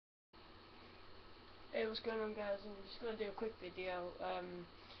Hey, what's going on, guys? I'm just going to do a quick video.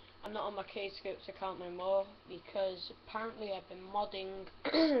 I'm not on my Kscopes account no more because apparently I've been modding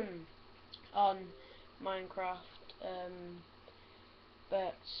on Minecraft.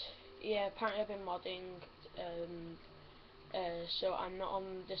 But yeah, apparently I've been modding. So I'm not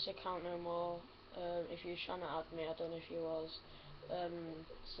on this account no more. If you're trying to add me, I don't know if you was.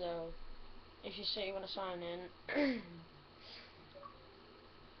 So if you say you want to sign in.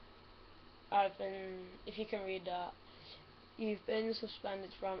 If you can read that, you've been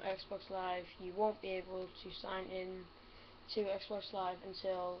suspended from Xbox Live. You won't be able to sign in to Xbox Live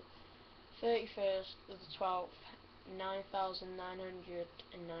until 31st of the 12th,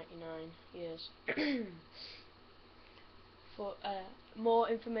 9,999 years. For more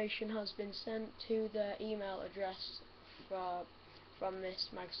information has been sent to the email address from this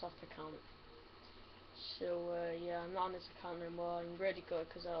Microsoft account. So yeah, I'm not on this account no more. I'm really good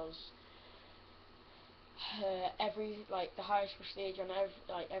because I was the highest prestige on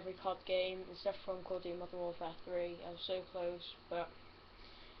every COD game, except from Call of Duty Modern Warfare 3. I was so close, but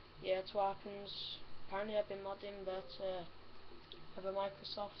yeah, that's what happens. Apparently I've been modding, but whatever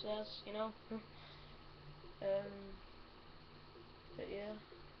Microsoft says, you know. But yeah,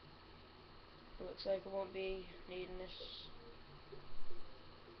 it looks like I won't be needing this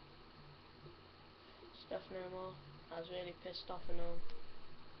stuff no more. I was really pissed off and all.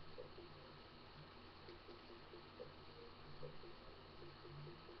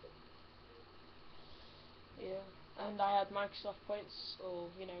 Yeah, and I had Microsoft points, or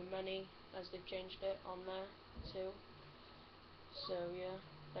money, as they've changed it on there too. So yeah,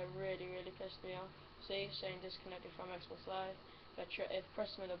 that really pissed me off. See, saying disconnected from Xbox Live. If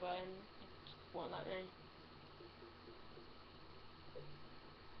pressing the button, it won't let me.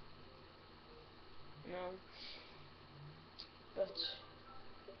 No. But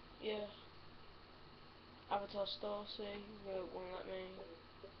yeah, Avatar Store, see, it won't let me.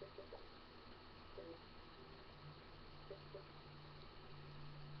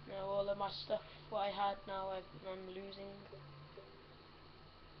 Now all of my stuff, what I had now, I'm losing.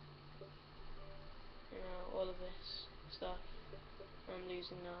 All of this stuff, I'm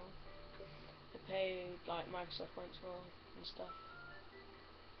losing now. I pay like Microsoft points for and stuff.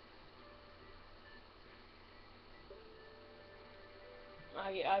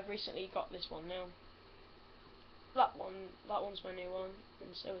 I've recently got this one now. That one's my new one,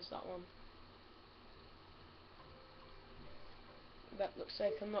 and so is that one. That looks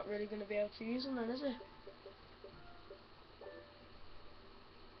like I'm not really going to be able to use them then, is it?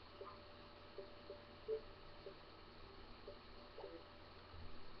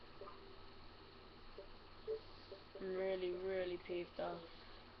 I'm really peeved off.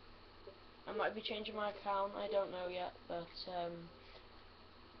 I might be changing my account, I don't know yet, but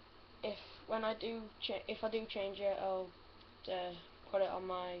if I do change it, I'll put it on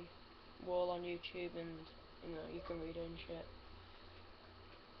my wall on YouTube, and you can read it and shit.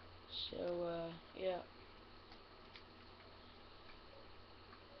 So yeah,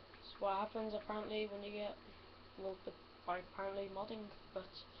 that's what happens apparently when you get by apparently modding.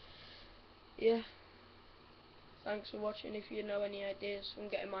 But yeah, thanks for watching. If you know any ideas from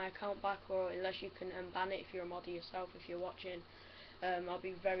getting my account back, or unless you can unban it if you're a modder yourself, if you're watching, I'll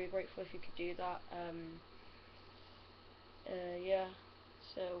be very grateful if you could do that. Yeah,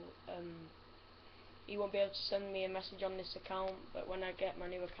 so you won't be able to send me a message on this account, but when I get my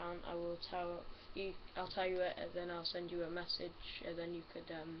new account, I'll tell you it, and then I'll send you a message, and then you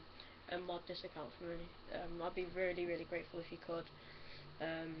could mod this account for me. I'd be really grateful if you could.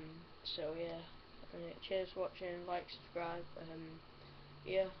 So yeah, cheers for watching, like, subscribe,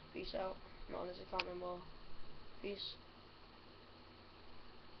 yeah, peace out. Not on this account no more. Peace.